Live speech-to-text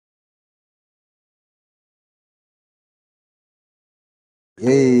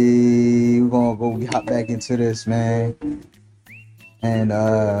Hey, we're gonna go hop back into this, man. And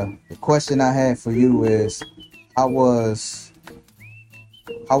the question I had for you is, how was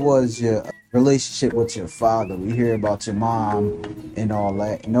how was your relationship with your father? We hear about your mom and all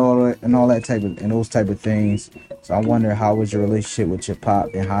that, and all that type of and those type of things. So I wonder, how was your relationship with your pop,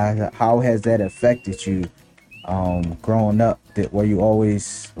 and how has that affected you growing up? That were you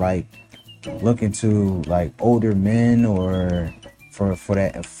always like looking to like older men, or for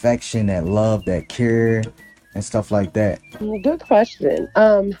that affection, that love, that care, and stuff like that? Good question.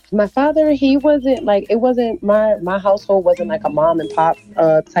 My father, he wasn't like it wasn't my household wasn't like a mom and pop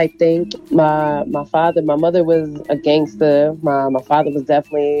type thing. My father, my mother was a gangster. My father was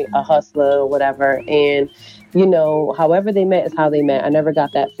definitely a hustler or whatever. And however they met is how they met. I never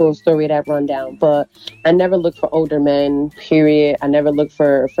got that full story, that rundown, but I never looked for older men. Period. I never looked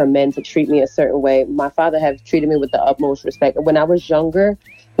for men to treat me a certain way. My father has treated me with the utmost respect. When I was younger,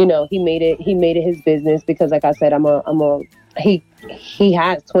 he made it his business because, like I said, he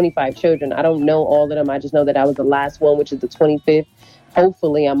has 25 children. I don't know all of them. I just know that I was the last one, which is the 25th.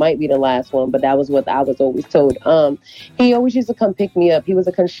 Hopefully I might be the last one, but that was what I was always told. He always used to come pick me up. He was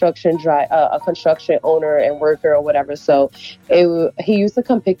a construction owner and worker or whatever. So he used to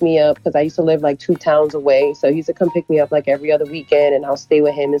come pick me up because I used to live like 2 towns away. So he used to come pick me up like every other weekend, and I'll stay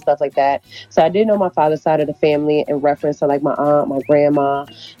with him and stuff like that. So I did know my father's side of the family in reference to like my aunt, my grandma,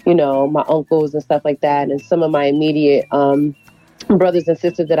 my uncles and stuff like that, and some of my immediate brothers and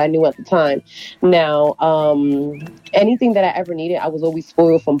sisters that I knew at the time. Now, anything that I ever needed, I was always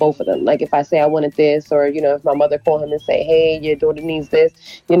spoiled from both of them. Like if I say I wanted this, or if my mother called him and say, "Hey, your daughter needs this,"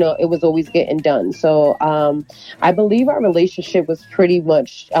 it was always getting done. So I believe our relationship was pretty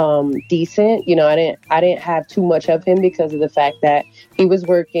much decent. I didn't have too much of him because of the fact that he was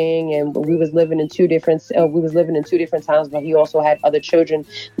working and we was living in two different towns, but he also had other children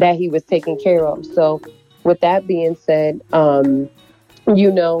that he was taking care of. So with that being said,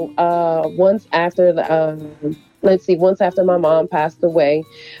 once after once after my mom passed away,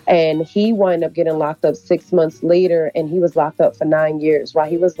 and he wound up getting locked up 6 months later, and he was locked up for 9 years. While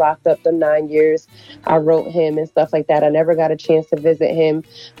he was locked up the 9 years, I wrote him and stuff like that. I never got a chance to visit him.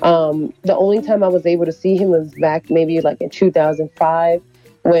 The only time I was able to see him was back maybe like in 2005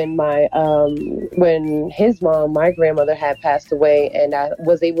 when his mom, my grandmother, had passed away, and I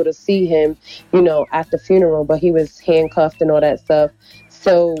was able to see him, at the funeral, but he was handcuffed and all that stuff.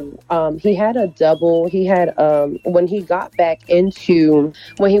 So he had a double. He had when he wound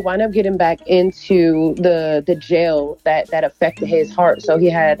up getting back into the jail, that affected his heart. So he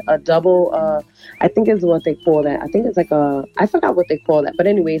had a double. I think is what they call that. I think it's like I forgot what they call that. But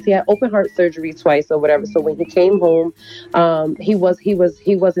anyways, he had open heart surgery twice or whatever. So when he came home, he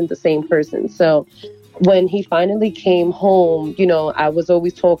wasn't the same person. So when he finally came home, I was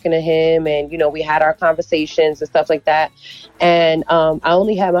always talking to him, and we had our conversations and stuff like that. And I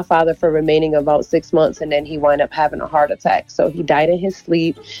only had my father for remaining about 6 months, and then he wound up having a heart attack. So he died in his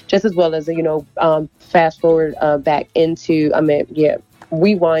sleep, just as well as fast forward back into. I mean, yeah.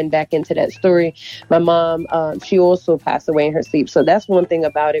 Rewind back into that story. My mom, she also passed away in her sleep. So that's one thing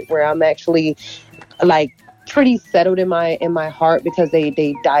about it where I'm actually like pretty settled in my heart because they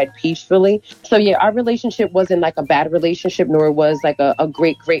died peacefully. So yeah, our relationship wasn't like a bad relationship, nor was like a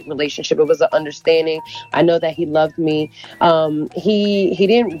great relationship. It was an understanding. I know that he loved me. He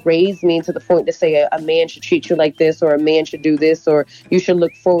didn't raise me to the point to say a man should treat you like this, or a man should do this, or you should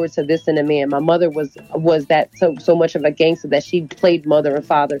look forward to this in a man. My mother was that so much of a gangster that she played mother and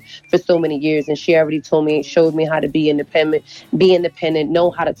father for so many years, and she already showed me how to be independent, know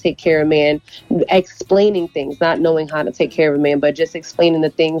how to take care of man, explaining things, not knowing how to take care of a man, but just explaining the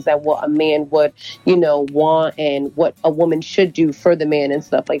things that what a man would, want, and what a woman should do for the man and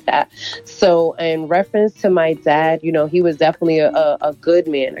stuff like that. So, in reference to my dad, he was definitely a good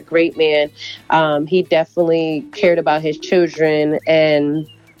man, a great man. He definitely cared about his children, and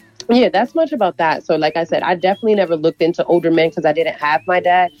yeah, that's much about that. So, like I said, I definitely never looked into older men because I didn't have my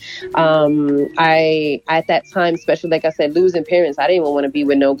dad. I at that time, especially like I said, losing parents, I didn't even want to be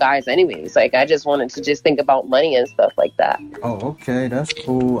with no guys, anyways. Like I just wanted to just think about money and stuff like that. Oh, okay, that's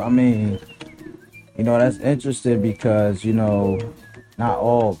cool. I mean, that's interesting because not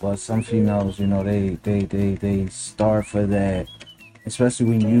all, but some females, they starve for that, especially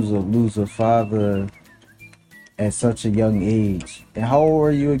when you lose a father at such a young age. And how old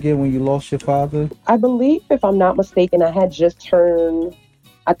were you again when you lost your father? I believe, if I'm not mistaken, I think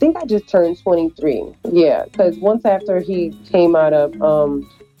I just turned 23. Yeah, because once after he came out of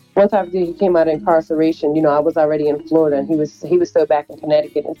incarceration, I was already in Florida, and he was still back in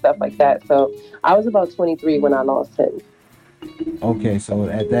Connecticut and stuff like that. So I was about 23 when I lost him. Okay, so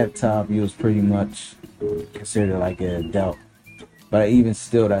at that time you was pretty much considered like an adult. But even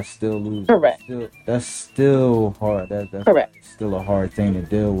still, Correct. that's still hard. That's Correct. still a hard thing to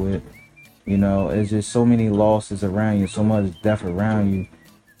deal with. You know, it's just so many losses around you, so much death around you.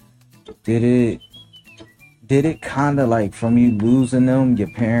 Did it did it kind of like from you losing them, your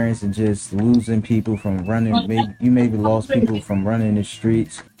parents, and just losing people from running? Maybe you maybe lost people from running the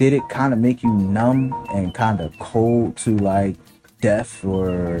streets. Did it kind of make you numb and kind of cold to like death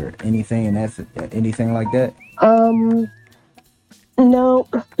or anything and that's anything like that? Um, no,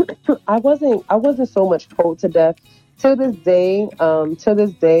 I wasn't so much cold to death. To this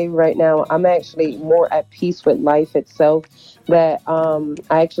day, right now, I'm actually more at peace with life itself. That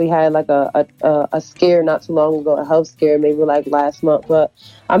I actually had like a scare not too long ago, a health scare, maybe like last month. But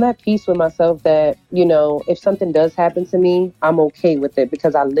I'm at peace with myself that, if something does happen to me, I'm okay with it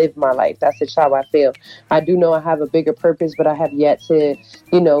because I live my life. That's just how I feel. I do know I have a bigger purpose, but I have yet to,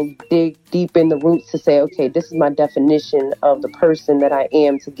 dig deep in the roots to say, okay, this is my definition of the person that I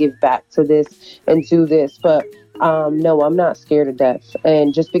am to give back to this and do this. But no, I'm not scared of death.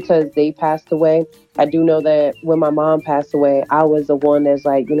 And just because they passed away, I do know that when my mom passed away, I was the one that's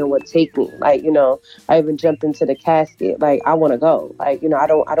like, you know what, take me. Like, I even jumped into the casket. Like, I want to go. Like, I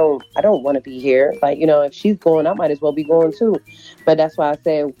don't want to be here. Like, if she's going, I might as well be going too. But that's why I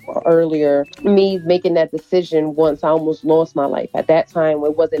said earlier, me making that decision once I almost lost my life. At that time,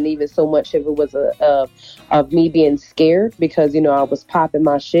 it wasn't even so much if it was of me being scared because, I was popping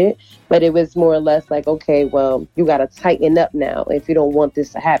my shit. But it was more or less like, okay, well, you got to tighten up now if you don't want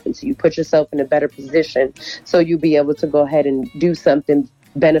this to happen. So you put yourself in a better position so you'll be able to go ahead and do something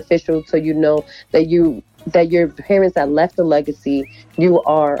beneficial so you know that your parents that left a legacy, you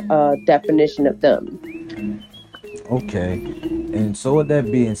are a definition of them. Okay. And so with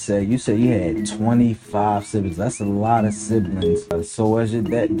that being said, you said you had 25 siblings. That's a lot of siblings. So was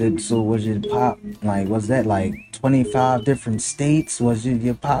your pop like was that like 25 different states? Was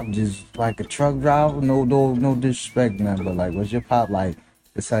your pop just like a truck driver? No disrespect man, but like was your pop like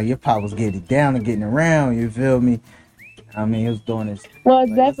that's how your pop was getting down and getting around, you feel me? I mean he was doing this Well,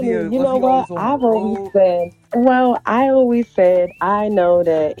 like definitely. You was know he always what? on the road? I always said, I know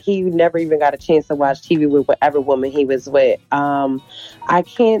that he never even got a chance to watch TV with whatever woman he was with. I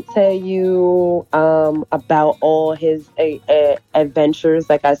can't tell you about all his adventures.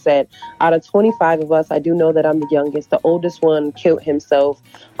 Like I said, out of 25 of us, I do know that I'm the youngest. The oldest one killed himself.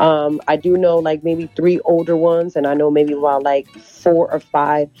 I do know like maybe three older ones, and I know maybe about like four or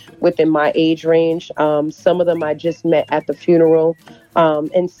five within my age range. Some of them I just met at the funeral.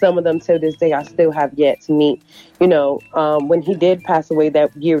 And some of them to this day I still have yet to meet. When he did pass away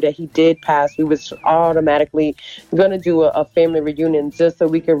that year that he did pass, we was automatically gonna do a family reunion just so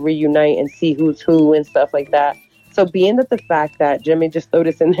we could reunite and see who's who and stuff like that. So being that the fact that Jimmy just throw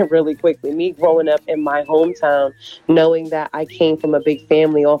this in there really quickly, me growing up in my hometown, knowing that I came from a big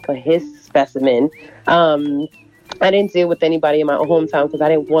family off of his specimen, I didn't deal with anybody in my hometown because I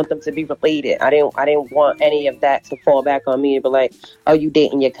didn't want them to be related. I didn't want any of that to fall back on me. But like, oh, you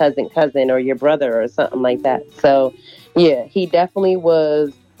dating your cousin or your brother or something like that. So yeah, he definitely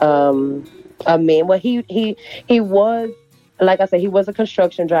was a man. Well, he was, like I said, he was a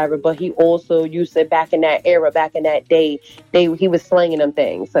construction driver, but he also used to, back in that era, back in that day, he was slinging them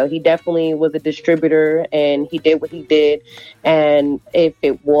things. So he definitely was a distributor, and he did what he did. And if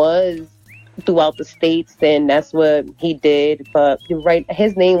it was throughout the states, then that's what he did. But you're right,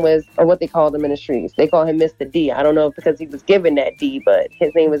 his name was, or what they called him in the streets, they call him Mr. D. I don't know if because he was given that D, but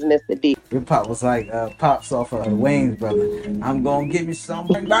his name was Mr. D. Your pop was like pops off of Wayne's brother. I'm gonna give me some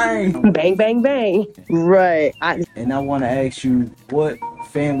bang bang. Bang, bang, bang. Right. And I want to ask you, what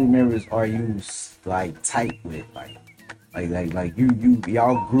family members are you like tight with? Like you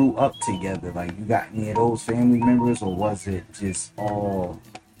y'all grew up together. Like you got any of those family members, or was it just all?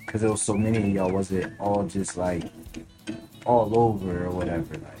 Because there was so many of y'all. Was it all just like all over or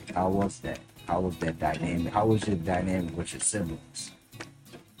whatever? Like how was that? How was that dynamic? How was your dynamic with your siblings?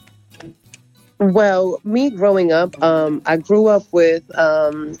 Well, me growing up, I grew up with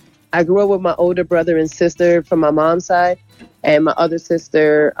my older brother and sister from my mom's side, and my other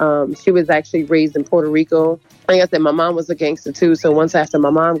sister, she was actually raised in Puerto Rico. Like I said, my mom was a gangster too. So once after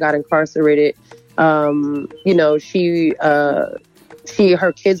my mom got incarcerated, she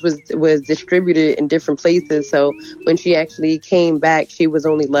her kids was distributed in different places. So when she actually came back, she was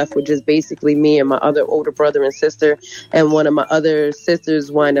only left with just basically me and my other older brother and sister. And one of my other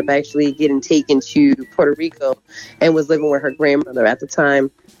sisters wound up actually getting taken to Puerto Rico and was living with her grandmother at the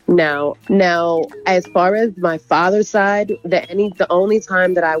time. Now, as far as my father's side, the only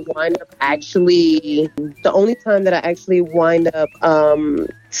time that I wind up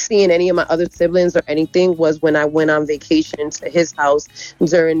seeing any of my other siblings or anything was when I went on vacation to his house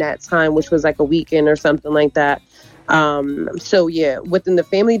during that time, which was like a weekend or something like that. So yeah, within the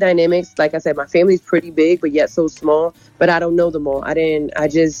family dynamics, like I said, my family's pretty big, but yet so small. But I don't know them all.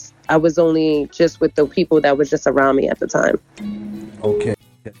 I was only just with the people that was just around me at the time. Okay.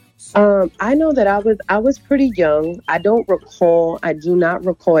 I know that I was pretty young. I do not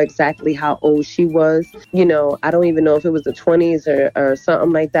recall exactly how old she was. I don't even know if it was the 20s or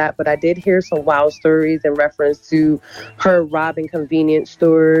something like that, but I did hear some wild stories in reference to her robbing convenience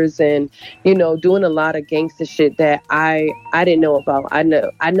stores and, doing a lot of gangster shit that I didn't know about. I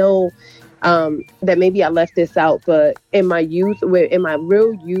know that maybe I left this out, but in my youth, in my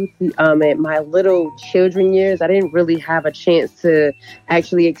real youth, in my little children years, I didn't really have a chance to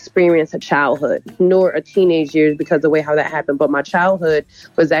actually experience a childhood nor a teenage years because of the way how that happened. But my childhood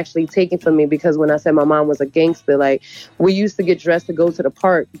was actually taken from me because when I said my mom was a gangster, like we used to get dressed to go to the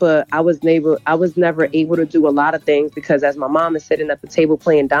park, but I was never able to do a lot of things because as my mom is sitting at the table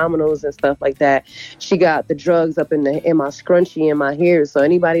playing dominoes and stuff like that, she got the drugs up in my scrunchie in my hair. So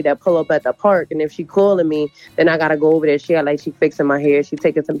anybody that pull up at the park and if she calling me, then I gotta go over there. She got like she fixing my hair, she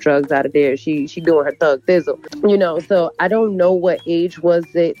taking some drugs out of there, she doing her thug thizzle, So I don't know what age was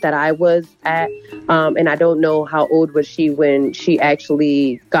it that I was at, and I don't know how old was she when she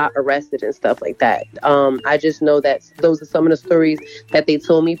actually got arrested and stuff like that. I just know that those are some of the stories that they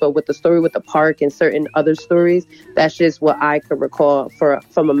told me, but with the story with the park and certain other stories, that's just what I could recall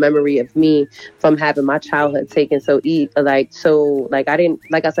from a memory of me from having my childhood taken I didn't,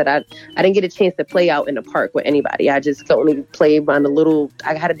 like I said, I didn't get a chance to play out in the park with anybody. I just could only play on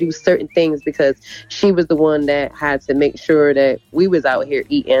I had to do certain things because she was the one that had to make sure that we was out here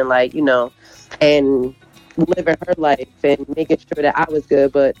eating, and living her life and making sure that I was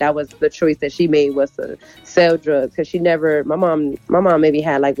good. But that was the choice that she made, was to sell drugs, because my mom maybe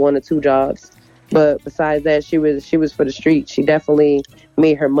had like one or two jobs. But besides that, she was for the streets. She definitely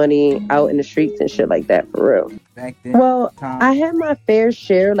made her money out in the streets and shit like that, for real. Back then, Well, I had my fair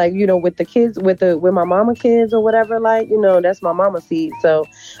share, with the kids, with my mama kids or whatever, that's my mama seed. So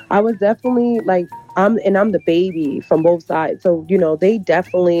I was definitely I'm the baby from both sides. So, they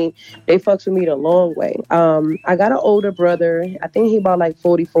fucks with me the long way. I got an older brother. I think he about like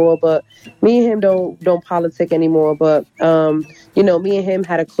 44, but me and him don't politic anymore. But me and him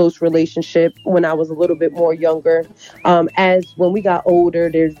had a close relationship when I was a little bit more younger. As when we got older,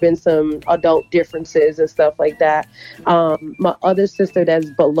 there's been some adult differences and stuff like that. My other sister that's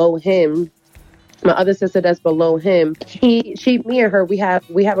below him, me and her, we have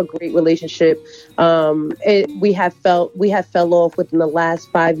a great relationship. We have fell off within the last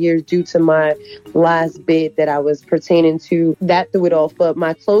 5 years due to my last bid that I was pertaining to. That threw it off. But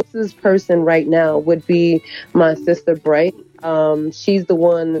my closest person right now would be my sister Bright. She's the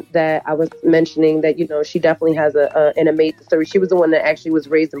one that I was mentioning that, she definitely has an amazing story. She was the one that actually was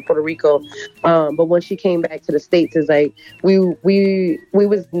raised in Puerto Rico. But when she came back to the States, it's like we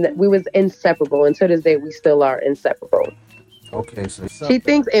was inseparable. And to this day, we still are inseparable. okay, so She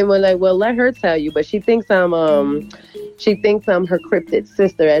thinks, and we're like, well, let her tell you, but she thinks I'm her cryptid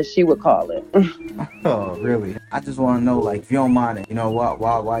sister, as she would call it. oh, really? I just want to know, like, if you don't mind it,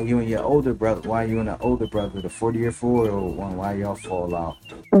 why you and your older brother, why you and the older brother, the 40 or 4-year-old one, why y'all fall out?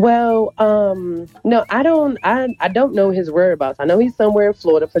 Well, no, I don't know his whereabouts. I know he's somewhere in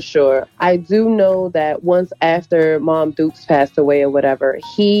Florida for sure. I do know that once after Mom Dukes passed away or whatever,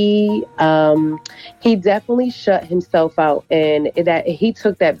 he definitely shut himself out, and that he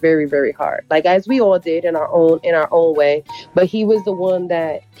took that very, very hard. Like as we all did in our own way. But he was the one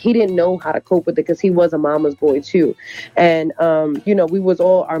that he didn't know how to cope with it because he was a mama's boy too, and we was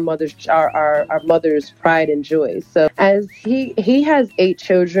all our mother's pride and joy. So as he has 8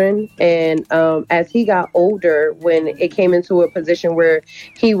 children, and as he got older, when it came into a position where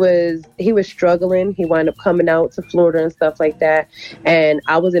he was struggling, he wound up coming out to Florida and stuff like that, and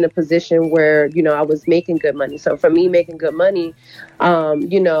I was in a position where I was making good money. So for me making good money,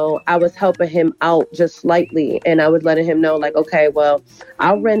 I was helping him out just slightly, and I was letting him know, like, okay, well,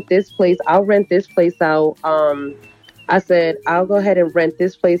 I'll rent this place out. I said, I'll go ahead and rent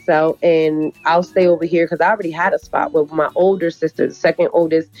this place out and I'll stay over here because I already had a spot with my older sister, the second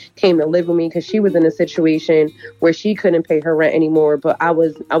oldest, came to live with me because she was in a situation where she couldn't pay her rent anymore, but I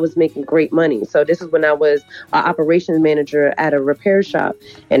was making great money. So this is when I was an operations manager at a repair shop,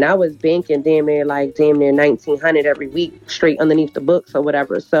 and I was banking damn near 1,900 every week straight underneath the books or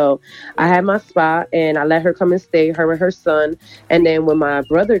whatever. So I had my spot and I let her come and stay, her and her son. And then when my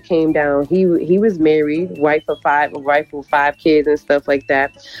brother came down, he was married, wife with 5 kids and stuff like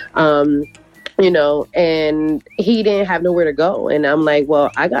that. Um, and he didn't have nowhere to go. And I'm like,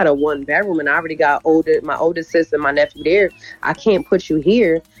 well, I got a 1 bedroom and I already got my oldest sister, my nephew there. I can't put you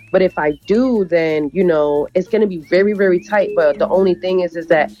here. But if I do, then, it's going to be very, very tight. But the only thing is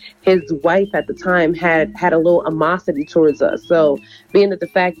that his wife at the time had a little animosity towards us. So being that the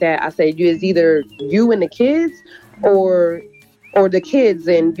fact that I said, it's either you and the kids or the kids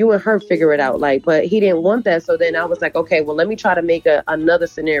and you and her figure it out, like, but he didn't want that. So then I was like, okay, well, let me try to make another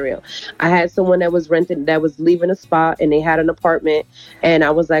scenario. I had someone that was renting, that was leaving a spot, and they had an apartment, and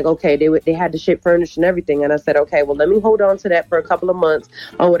I was like, okay, they had the shit furnished and everything, and I said, okay, well, let me hold on to that for a couple of months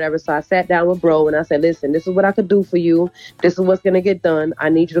or whatever. So I sat down with bro and I said, listen, this is what I could do for you, this is what's going to get done, I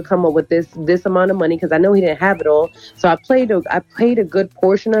need you to come up with this amount of money, because I know he didn't have it all. So I paid a good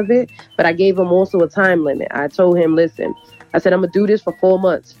portion of it, but I gave him also a time limit. I told him, listen, I said, I'm going to do this for 4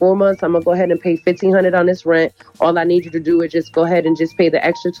 months. 4 months, I'm going to go ahead and pay $1,500 on this rent. All I need you to do is just go ahead and just pay the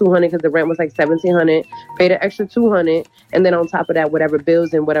extra $200, because the rent was like $1,700. Pay the extra $200. And then on top of that, whatever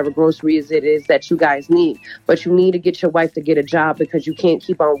bills and whatever groceries it is that you guys need. But you need to get your wife to get a job, because you can't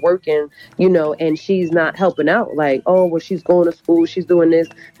keep on working, and she's not helping out. Like, oh, well, she's going to school, she's doing this.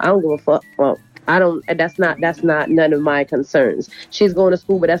 I don't give a fuck. Well, I don't, that's not none of my concerns. She's going to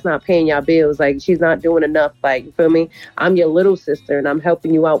school, but that's not paying y'all bills. Like, she's not doing enough. Like, you feel me? I'm your little sister and I'm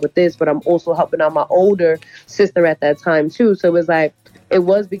helping you out with this, but I'm also helping out my older sister at that time too. So it was like,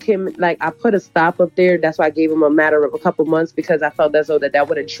 became like, I put a stop up there. That's why I gave him a matter of a couple months, because I felt as though that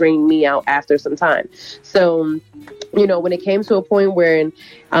would have drained me out after some time. So, when it came to a point where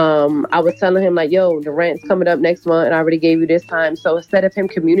I was telling him like, yo, the rent's coming up next month and I already gave you this time. So instead of him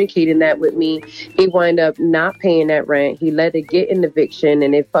communicating that with me, he wound up not paying that rent. He let it get an eviction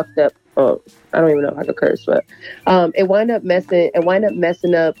and it fucked up. Oh, I don't even know if I could curse, but it wound up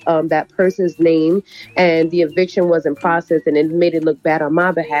messing up that person's name, and the eviction wasn't processed, and it made it look bad on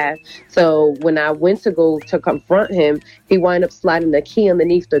my behalf. So when I went to go to confront him, he wound up sliding the key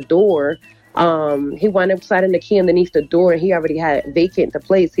underneath the door. He wound up sliding the key underneath the door, and he already had vacant the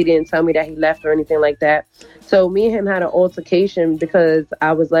place. He didn't tell me that he left or anything like that. So me and him had an altercation, because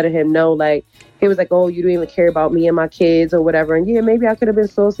I was letting him know, like, he was like, oh, you don't even care about me and my kids or whatever. And yeah, maybe I could have been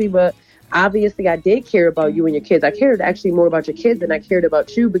saucy, but obviously I did care about you and your kids. I cared actually more about your kids than I cared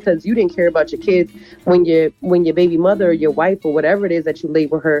about you, because you didn't care about your kids when your baby mother or your wife or whatever it is that you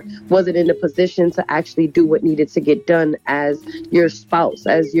laid with her wasn't in a position to actually do what needed to get done as your spouse,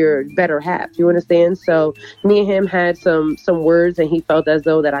 as your better half. You understand? So me and him had some words, and he felt as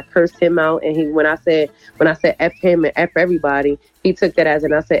though that I cursed him out. And when I said F him and F everybody, he took that as,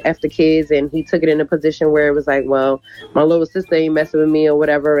 and I said F the kids, and he took it in a position where it was like, well, my little sister ain't messing with me or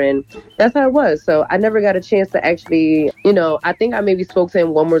whatever. And that's how it was. So I never got a chance to actually, I think I maybe spoke to him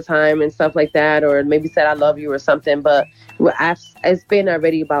one more time and stuff like that, or maybe said I love you or something. But it's been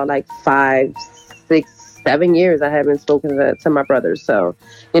already about like 5, 6, 7 years I haven't spoken to my brother. So,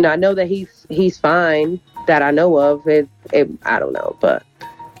 I know that he's fine, that I know of. I don't know, but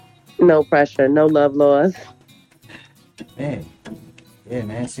no pressure, no love lost. Man, yeah,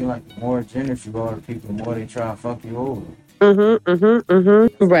 man. It seems like the more generous you are to people, the more they try to fuck you over.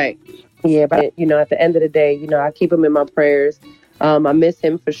 Right. Yeah, but at the end of the day, I keep him in my prayers. I miss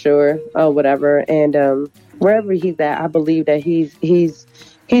him for sure, or whatever. And wherever he's at, I believe that he's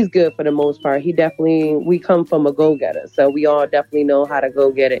good for the most part. We come from a go getter, so we all definitely know how to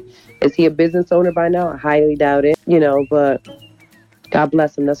go get it. Is he a business owner by now? I highly doubt it. But God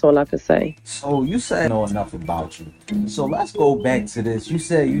bless him. That's all I could say. So you said I know enough about you. So let's go back to this. You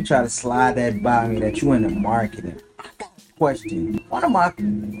said you try to slide that by me, that you in the marketing. Question.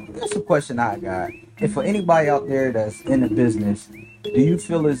 That's a question I got. And for anybody out there that's in the business, do you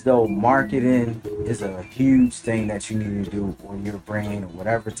feel as though marketing is a huge thing that you need to do for your brand or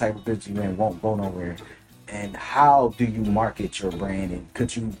whatever type of business you're in won't go nowhere? And how do you market your brand? And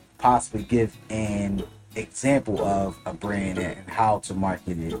could you possibly give an example of a brand and how to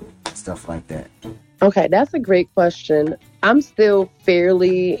market it and stuff like that? Okay, that's a great question. I'm still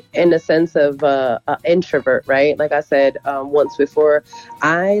fairly in the sense of an introvert, right? Like I said once before,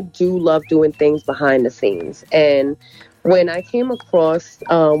 I do love doing things behind the scenes. And When I came across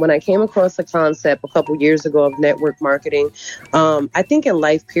the concept a couple years ago of network marketing, I think in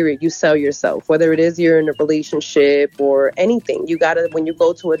life period you sell yourself, whether it is you're in a relationship or anything. You gotta, when you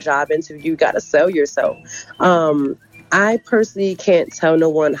go to a job interview, you gotta sell yourself. I personally can't tell no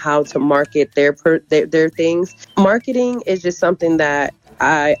one how to market their things. Marketing is just something that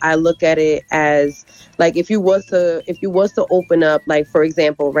I look at it as, like, if you was to open up, like, for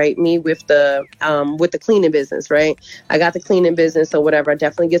example, right, me with the cleaning business, right? I got the cleaning business or whatever. I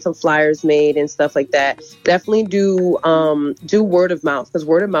definitely get some flyers made and stuff like that. Definitely do word of mouth, because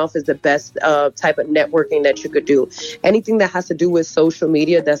word of mouth is the best type of networking that you could do. Anything that has to do with social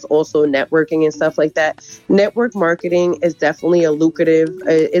media, that's also networking and stuff like that. Network marketing is definitely a lucrative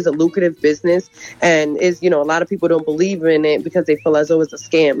business, and is, a lot of people don't believe in it because they feel as though it's a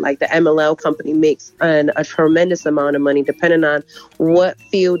scam. Like, the MLL company makes a tremendous amount of money depending on what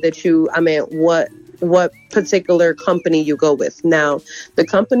field that what particular company you go with. Now, the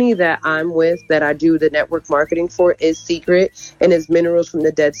company that I'm with, that I do the network marketing for, is Secret, and is minerals from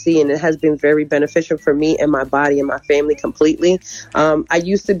the Dead Sea, and it has been very beneficial for me and my body and my family completely. I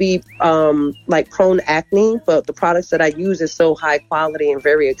used to be like prone acne, but the products that I use is so high quality and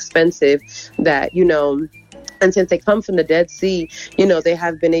very expensive that, and since they come from the Dead Sea, they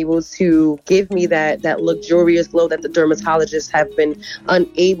have been able to give me that luxurious glow that the dermatologists have been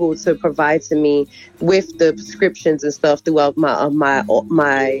unable to provide to me with the prescriptions and stuff throughout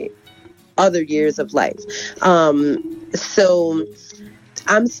my other years of life. So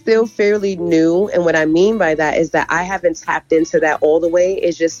I'm still fairly new. And what I mean by that is that I haven't tapped into that all the way.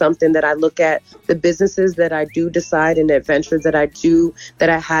 It's just something that I look at the businesses that I do decide and the adventures that I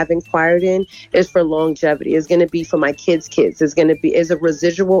have inquired in is for longevity. It's going to be for my kids. It's going to be is a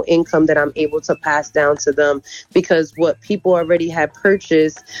residual income that I'm able to pass down to them, because what people already had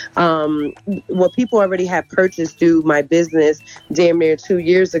purchased through my business damn near 2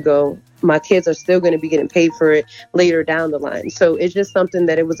 years ago, my kids are still going to be getting paid for it later down the line. So it's just something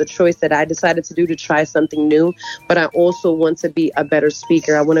that it was a choice that I decided to do, to try something new. But I also want to be a better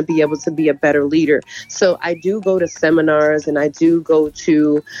speaker. I want to be able to be a better leader. So I do go to seminars, and I do go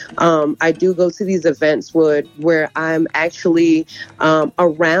to these events where I'm actually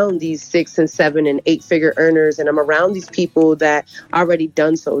around these 6 and 7 and 8 figure earners, and I'm around these people that already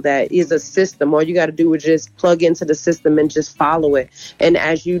done so. That is a system. All you got to do is just plug into the system and just follow it. And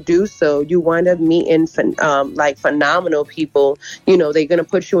as you do so, you wind up meeting like phenomenal people. They're going to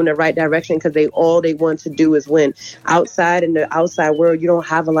put you in the right direction, because they want to do is win. Outside, in the outside world, you don't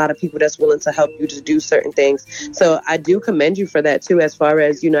have a lot of people that's willing to help you to do certain things. So I do commend you for that too, as far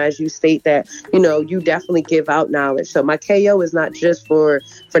as, as you state that, you definitely give out knowledge. So my KO is not just for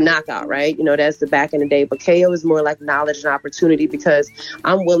knockout, right? That's the back in the day, but KO is more like knowledge and opportunity, because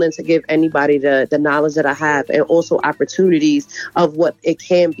I'm willing to give anybody the knowledge that I have, and also opportunities of what it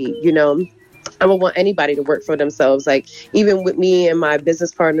can be. I don't want anybody to work for themselves. Like, even with me and my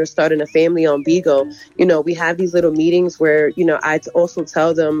business partner starting a family on Bigo, we have these little meetings where, I also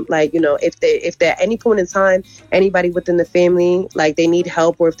tell them, like, if they're at any point in time, anybody within the family, like, they need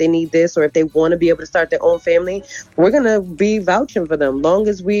help, or if they need this, or if they want to be able to start their own family, we're going to be vouching for them. Long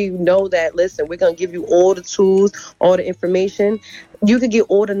as we know that, listen, we're going to give you all the tools, all the information. You could get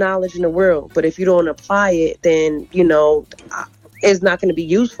all the knowledge in the world, but if you don't apply it, then, is not going to be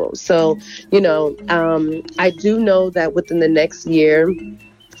useful. So, I do know that within the next year,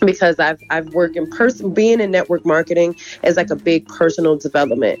 because I've worked in person, being in network marketing is like a big personal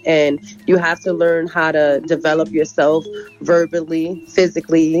development, and you have to learn how to develop yourself verbally,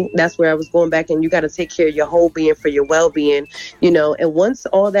 physically. That's where I was going back, and you got to take care of your whole being for your well-being, and once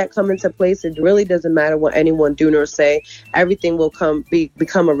all that come into place, it really doesn't matter what anyone do nor say. Everything will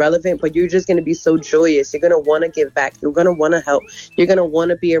become irrelevant, but you're just going to be so joyous. You're going to want to give back. You're going to want to help. You're going to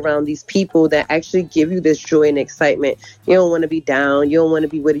want to be around these people that actually give you this joy and excitement. You don't want to be down. You don't want to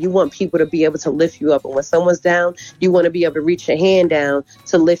be with it. You want people to be able to lift you up. And when someone's down, you want to be able to reach your hand down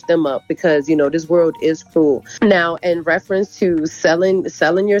to lift them up, because, this world is cruel. Now, in reference to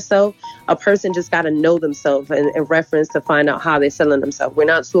selling yourself, a person just got to know themselves, and in reference to find out how they're selling themselves. We're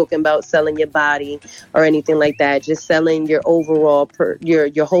not talking about selling your body or anything like that. Just selling your overall,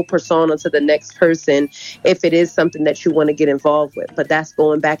 your whole persona to the next person, if it is something that you want to get involved with. But that's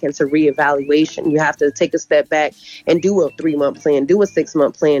going back into reevaluation. You have to take a step back and do a 3-month plan, do a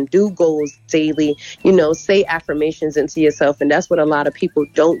 6-month plan, do goals daily, say affirmations into yourself. And that's what a lot of people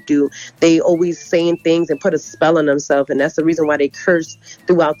don't do. They always saying things and put a spell on themselves. And that's the reason why they curse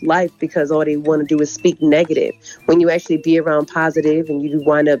throughout life, because all they want to do is speak negative. When you actually be around positive and you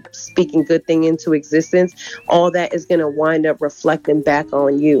wind up speaking good thing into existence, all that is going to wind up reflecting back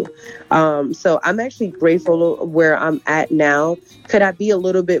on you. So I'm actually grateful where I'm at now. Could I be a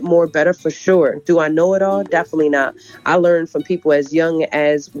little bit more better? For sure. Do I know it all? Definitely not. I learned from people as young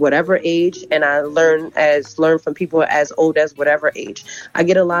as whatever age, and I learn from people as old as whatever age. I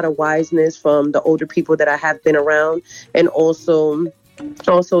get a lot of wiseness from the older people that I have been around, and also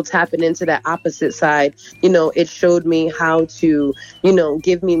tapping into that opposite side. It showed me how to,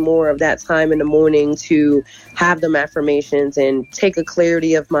 give me more of that time in the morning to have them affirmations and take a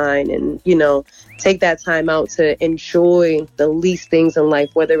clarity of mind, and take that time out to enjoy the least things in life,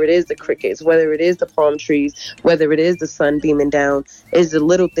 whether it is the crickets, whether it is the palm trees, whether it is the sun beaming down. Is the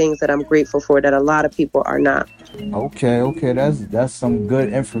little things that I'm grateful for that a lot of people are not. Okay, that's some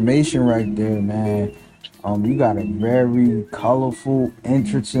good information right there, man. You got a very colorful,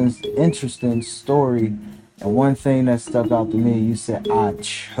 interesting story. And one thing that stuck out to me, you said, I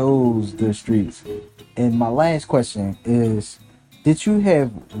chose the streets. And my last question is, did you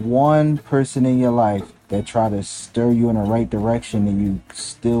have one person in your life that tried to stir you in the right direction and you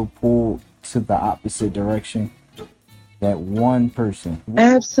still pulled to the opposite direction? That one person.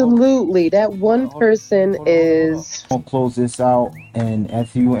 Absolutely. That one person is. I'll close this out, and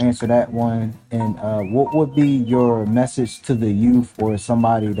after you answer that one, and what would be your message to the youth or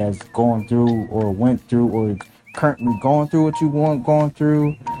somebody that's going through or went through or currently going through what you want going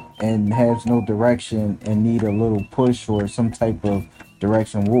through and has no direction and need a little push or some type of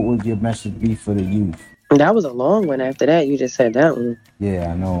direction? What would your message be for the youth? That was a long one after that. You just said that one.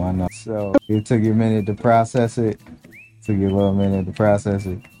 Yeah, I know. So it took you a minute to process it. Took you a little minute to process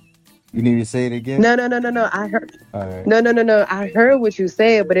it. You need me to say it again? No. I heard. All right. No. I heard what you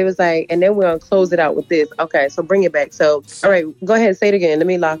said, but it was like, and then we're gonna close it out with this. Okay, so bring it back. So, all right, go ahead, say it again. Let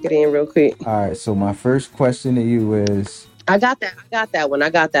me lock it in real quick. All right. So my first question to you is. I got that. I got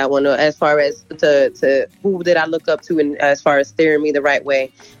that one. As far as to who did I look up to, and as far as steering me the right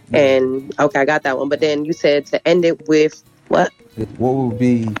way. And okay, I got that one. But then you said to end it with what? What would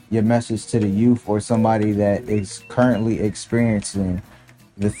be your message to the youth or somebody that is currently experiencing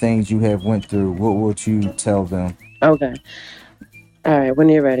the things you have went through? What would you tell them? Okay. All right. When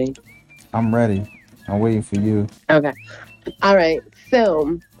you're ready. I'm ready. I'm waiting for you. Okay. All right.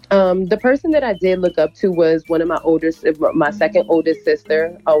 So, the person that I did look up to was one of my second oldest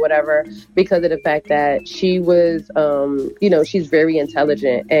sister or whatever, because of the fact that she was, she's very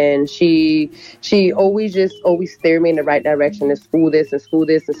intelligent, and she always steered me in the right direction to school this and school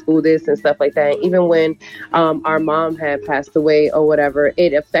this and school this and stuff like that. Even when our mom had passed away or whatever,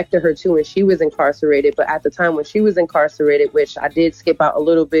 it affected her too, and she was incarcerated. But at the time when she was incarcerated, which I did skip out a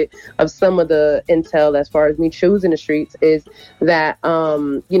little bit of some of the intel as far as me choosing the streets, is that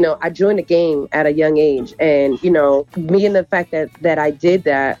I joined the game at a young age, and me and the fact that I did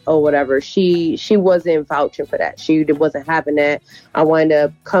that or whatever, she wasn't vouching for that. She wasn't having that. I wound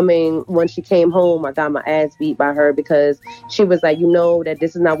up coming when she came home. I got my ass beat by her because she was like, that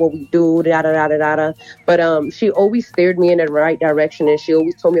this is not what we do. Da da da da da. But she always steered me in the right direction, and she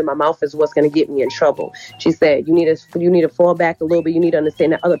always told me my mouth is what's going to get me in trouble. She said, you need to fall back a little bit. You need to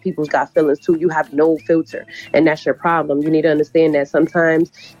understand that other people's got feelings too. You have no filter, and that's your problem. You need to understand that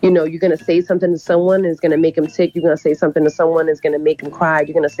sometimes you're going to say something to someone and it's going to make them tick. You're going to say something to someone that's going to make them cry.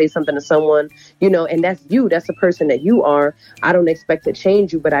 You're going to say something to someone, and that's you. That's the person that you are. I don't expect to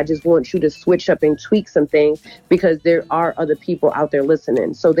change you, but I just want you to switch up and tweak some things, because there are other people out there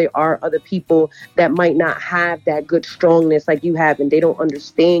listening. So there are other people that might not have that good strongness like you have, and they don't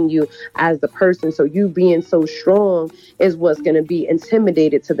understand you as the person. So you being so strong is what's going to be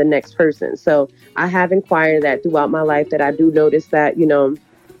intimidated to the next person. So I have inquired that throughout my life, that I do notice that,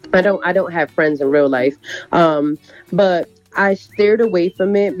 I don't have friends in real life. But I steered away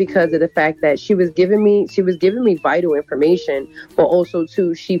from it because of the fact that she was giving me vital information, but also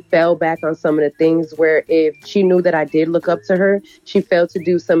too, she fell back on some of the things where if she knew that I did look up to her, she failed to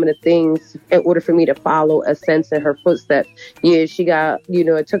do some of the things in order for me to follow a sense in her footsteps. Yeah, she got,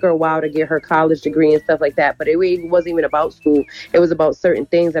 it took her a while to get her college degree and stuff like that, but it wasn't even about school. It was about certain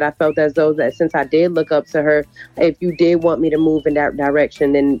things that I felt as though that since I did look up to her, if you did want me to move in that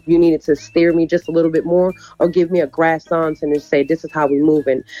direction, then you needed to steer me just a little bit more or give me a grass on and just say, this is how we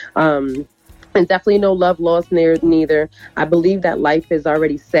moving. And definitely no love lost neither. I believe that life is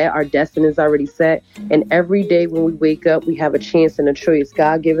already set, our destiny is already set, and every day when we wake up, we have a chance and a choice.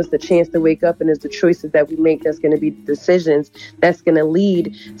 God give us the chance to wake up, and it's the choices that we make that's going to be decisions that's going to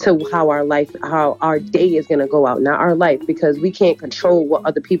lead to how our day is going to go out, not our life, because we can't control what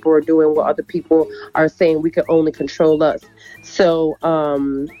other people are doing, what other people are saying. We can only control us. So,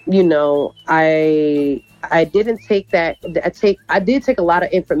 I didn't take that. I did take a lot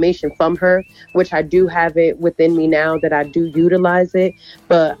of information from her, which I do have it within me now that I do utilize it,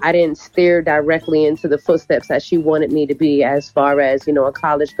 but I didn't steer directly into the footsteps that she wanted me to be, as far as, a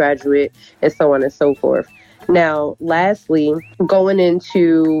college graduate and so on and so forth. Now, lastly, going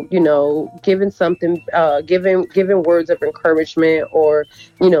into, giving something, giving words of encouragement, or,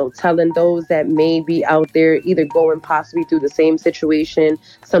 telling those that may be out there either going possibly through the same situation,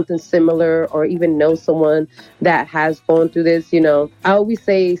 something similar, or even know someone that has gone through this. I always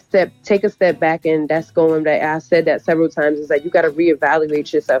say take a step back, and that's going that I said that several times, is that you got to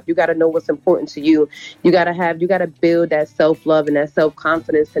reevaluate yourself. You got to know what's important to you. You got to build that self-love and that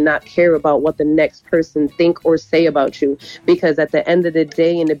self-confidence to not care about what the next person think or say about you, because at the end of the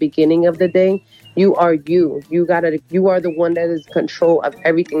day, in the beginning of the day, you are you. You are the one that is in control of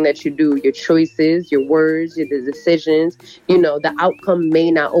everything that you do, your choices, your words, your decisions. The outcome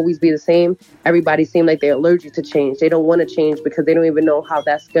may not always be the same. Everybody seems like they're allergic to change. They don't want to change because they don't even know how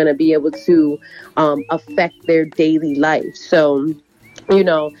that's going to be able to affect their daily life. So, you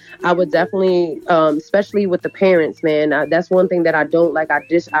know, I would definitely, especially with the parents, man, that's one thing that I don't like. I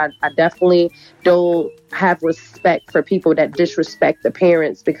definitely don't have respect for people that disrespect the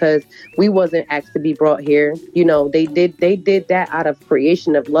parents, because we wasn't asked to be brought here. They did that out of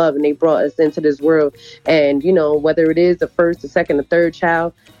creation of love, and they brought us into this world. And, whether it is the first, the second, the third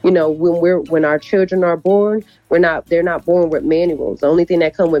child, when our children are born, they're not born with manuals. The only thing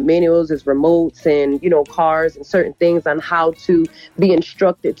that come with manuals is remotes and, cars and certain things on how to be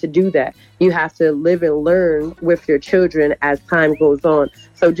instructed to do that. You have to live and learn with your children as time goes on.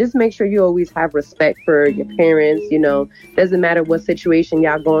 So just make sure you always have respect for your parents. Doesn't matter what situation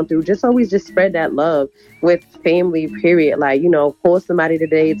y'all going through, just always just spread that love with family, period. Like, call somebody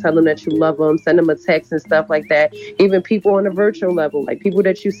today, tell them that you love them, send them a text and stuff like that. Even people on a virtual level, like people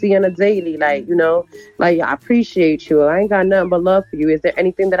that you see on a daily, like, I appreciate you. I ain't got nothing but love for you. Is there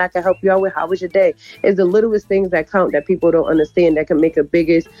anything that I can help you out with? How was your day? It's the littlest things that count, that people don't understand, that can make a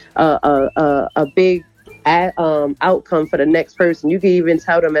big outcome for the next person. You can even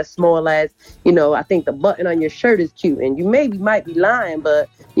tell them as small as, I think the button on your shirt is cute, and you might be lying, but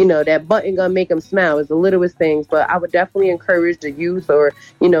that button gonna make them smile. Is the littlest things. But I would definitely encourage the youth, or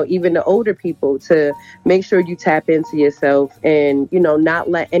even the older people, to make sure you tap into yourself, and not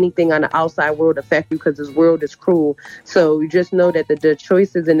let anything on the outside world affect you, because this world is cruel. So you just know that the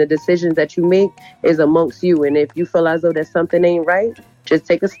choices and the decisions that you make is amongst you, and if you feel as though that something ain't right, just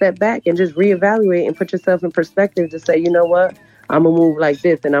take a step back and just reevaluate and put yourself in perspective to say, you know what, I'm gonna move like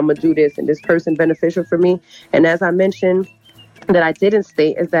this, and I'm gonna do this, and this person beneficial for me. And as I mentioned, that I didn't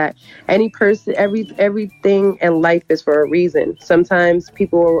state, is that any person, everything in life is for a reason. Sometimes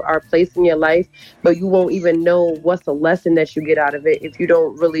people are placed in your life, but you won't even know what's the lesson that you get out of it if you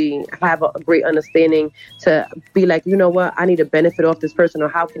don't really have a great understanding to be like, you know what, I need to benefit off this person, or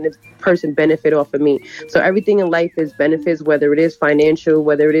how can this person benefit off of me. So everything in life is benefits, whether it is financial,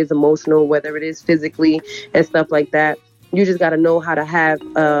 whether it is emotional, whether it is physically, and stuff like that. You just got to know how to have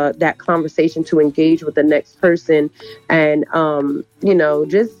that conversation to engage with the next person, and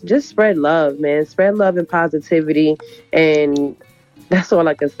just spread love, man. Spread love and positivity, and that's all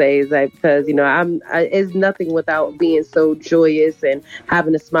I can say, is that, because it's nothing without being so joyous and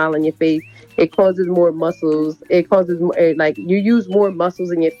having a smile on your face. It causes more muscles. It causes more, like, you use more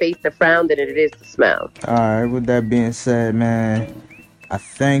muscles in your face to frown than it is to smile. All right, with that being said, man, I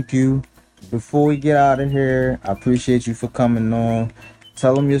thank you. Before we get out of here, I appreciate you for coming on.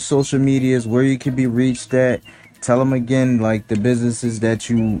 Tell them your social medias, where you can be reached at. Tell them again, like, the businesses that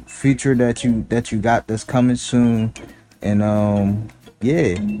you feature, that you got that's coming soon. And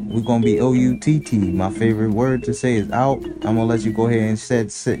yeah, we're gonna be OUTT. My favorite word to say is out. I'm gonna let you go ahead and say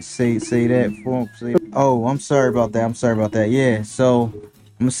that for say. Oh, I'm sorry about that. I'm sorry about that. Yeah, so I'm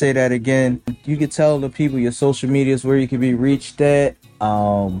gonna say that again. You can tell the people your social medias, where you can be reached at.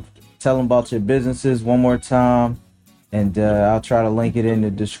 Tell them about your businesses one more time, and I'll try to link it in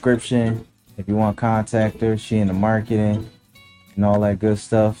the description if you want to contact her. She in the marketing and all that good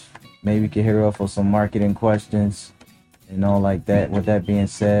stuff. Maybe you can hit her up for some marketing questions and all like that. With that being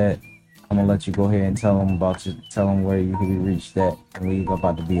said, I'm gonna let you go ahead and tell them where you can be reached at, and we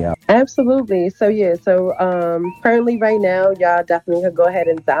about to be out. Absolutely. So yeah, so currently right now, y'all definitely could go ahead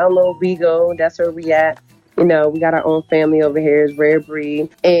and download Vigo. That's where we at. You know, we got our own family over here, is Rare Breed.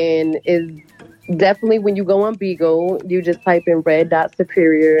 And is definitely when you go on Beagle, you just type in red dot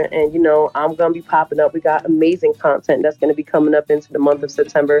superior and you know, I'm gonna be popping up. We got amazing content that's gonna be coming up into the month of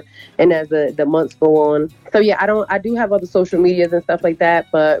September and as the months go on. So yeah, I do have other social medias and stuff like that,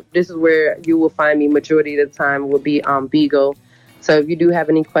 but this is where you will find me majority of the time will be on Beagle. So if you do have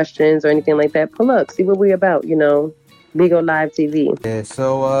any questions or anything like that, pull up, see what we're about, you know. Beagle Live TV. Yeah,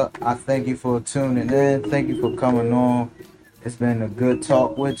 so I thank you for tuning in. Thank you for coming on. It's been a good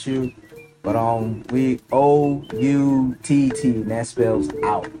talk with you. But we OUTT, and that spells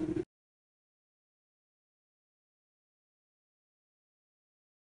out.